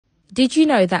Did you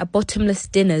know that bottomless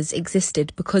dinners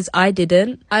existed? Because I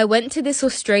didn't. I went to this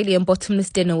Australian bottomless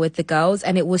dinner with the girls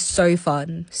and it was so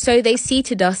fun. So they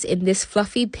seated us in this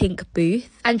fluffy pink booth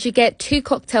and you get 2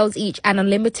 cocktails each and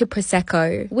unlimited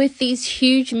Prosecco with these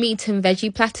huge meat and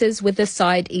veggie platters with a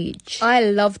side each. I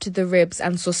loved the ribs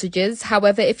and sausages.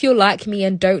 However, if you're like me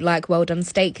and don't like well done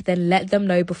steak, then let them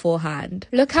know beforehand.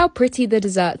 Look how pretty the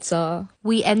desserts are.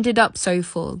 We ended up so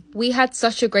full. We had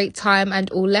such a great time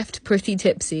and all left pretty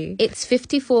tipsy. It's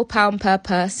 £54 per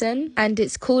person and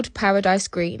it's called Paradise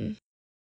Green.